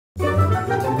Hi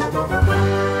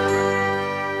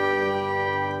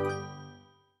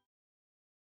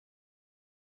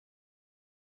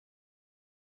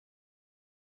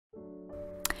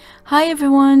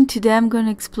everyone, today I'm going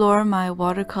to explore my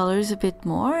watercolors a bit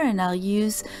more, and I'll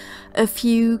use a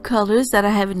few colors that I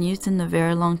haven't used in a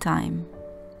very long time.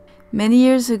 Many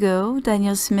years ago,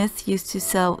 Daniel Smith used to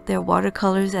sell their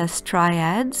watercolors as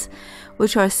triads,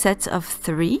 which are sets of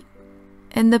 3.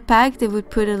 In the pack they would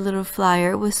put a little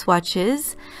flyer with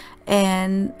swatches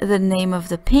and the name of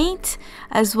the paint,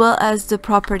 as well as the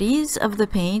properties of the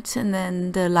paint, and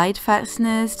then the light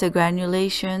fastness, the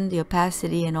granulation, the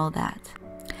opacity, and all that.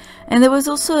 And there was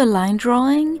also a line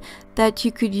drawing that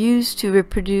you could use to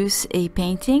reproduce a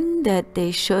painting that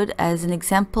they showed as an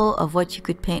example of what you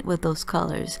could paint with those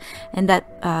colors. And that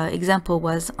example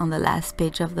was on the last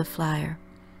page of the flyer.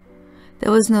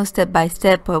 There was no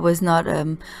step-by-step, or it was not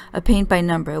a paint by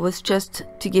number. It was just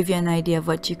to give you an idea of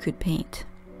what you could paint.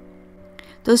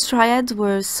 Those triads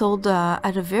were sold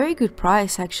at a very good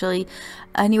price, actually,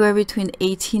 anywhere between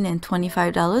 $18 and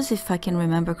 $25 if I can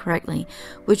remember correctly,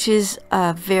 which is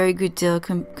a very good deal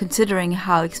considering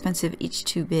how expensive each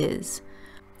tube is.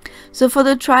 So for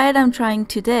the triad I'm trying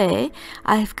today,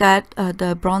 I've got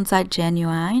the Bronzite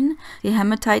Genuine, the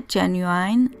Hematite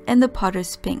Genuine, and the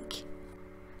Potter's Pink.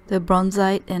 The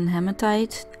Bronzite and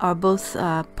Hematite are both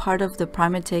part of the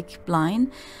Primatech line,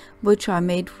 which are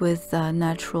made with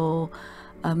natural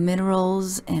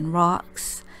minerals and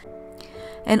rocks,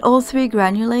 and all 3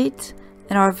 granulate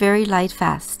and are very light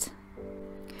fast.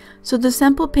 So the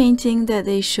sample painting that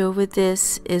they show with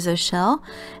this is a shell,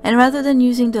 and rather than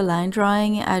using the line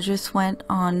drawing, I just went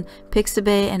on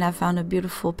Pixabay and I found a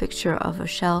beautiful picture of a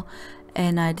shell,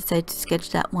 and I decided to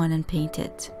sketch that one and paint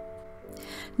it.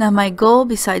 Now my goal,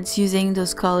 besides using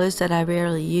those colors that I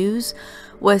rarely use,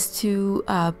 was to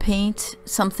paint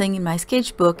something in my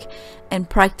sketchbook and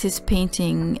practice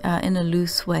painting in a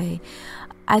loose way.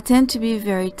 I tend to be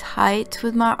very tight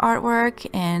with my artwork,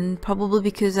 and probably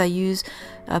because I use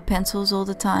pencils all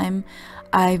the time,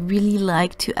 I really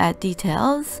like to add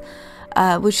details,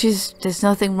 there's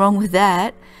nothing wrong with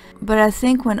that. But I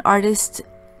think when artists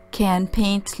can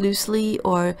paint loosely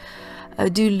or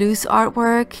do loose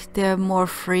artwork, they're more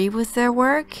free with their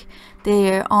work.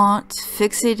 They aren't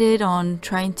fixated on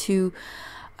trying to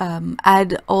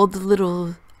add all the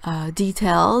little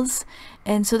details,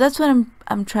 and so that's what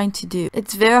I'm trying to do.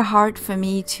 It's very hard for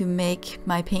me to make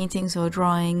my paintings or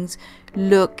drawings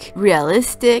look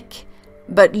realistic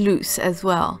but loose as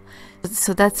well.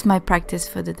 So that's my practice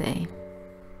for the day.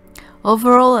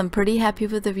 Overall, I'm pretty happy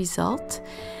with the result,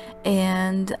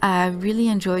 and I really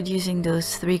enjoyed using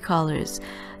those 3 colors.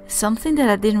 Something that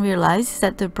I didn't realize is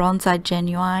that the Bronzite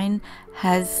Genuine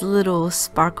has little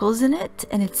sparkles in it,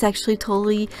 and it's actually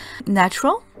totally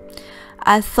natural.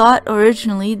 I thought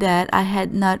originally that I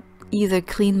had not either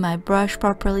cleaned my brush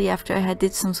properly after I had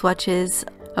did some swatches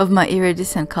of my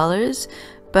iridescent colors,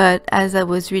 but as I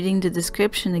was reading the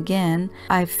description again,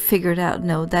 I figured out,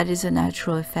 no, that is a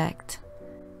natural effect.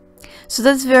 So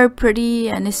that's very pretty,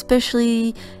 and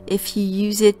especially if you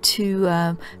use it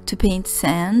to paint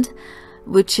sand,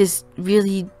 which is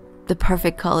really the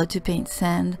perfect color to paint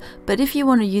sand. But if you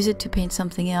want to use it to paint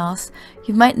something else,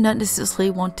 you might not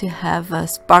necessarily want to have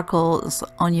sparkles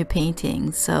on your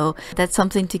painting, so that's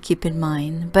something to keep in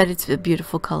mind. But it's a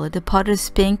beautiful color. The Potter's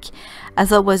Pink I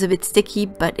thought was a bit sticky,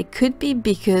 but it could be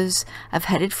because I've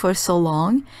had it for so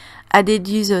long. I did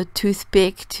use a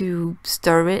toothpick to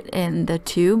stir it in the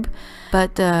tube,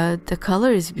 but the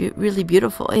color is really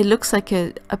beautiful. It looks like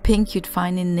a pink you'd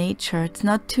find in nature. It's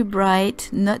not too bright,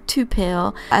 not too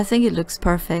pale. I think it looks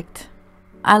perfect.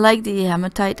 I like the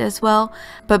hematite as well,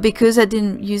 but because I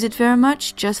didn't use it very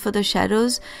much, just for the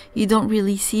shadows, you don't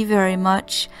really see very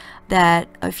much that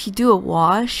if you do a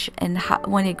wash and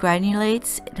when it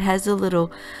granulates, it has a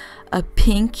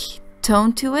pink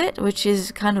tone to it, which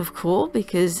is kind of cool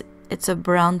because it's a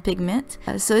brown pigment,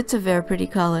 so it's a very pretty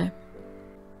color.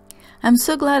 I'm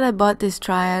so glad I bought this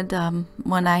triad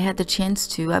when I had the chance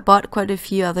to. I bought quite a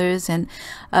few others, and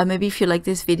maybe if you like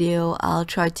this video, I'll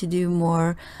try to do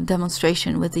more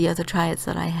demonstration with the other triads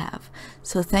that I have.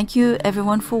 So thank you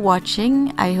everyone for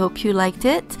watching. I hope you liked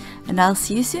it, and I'll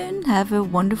see you soon. Have a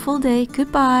wonderful day.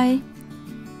 Goodbye.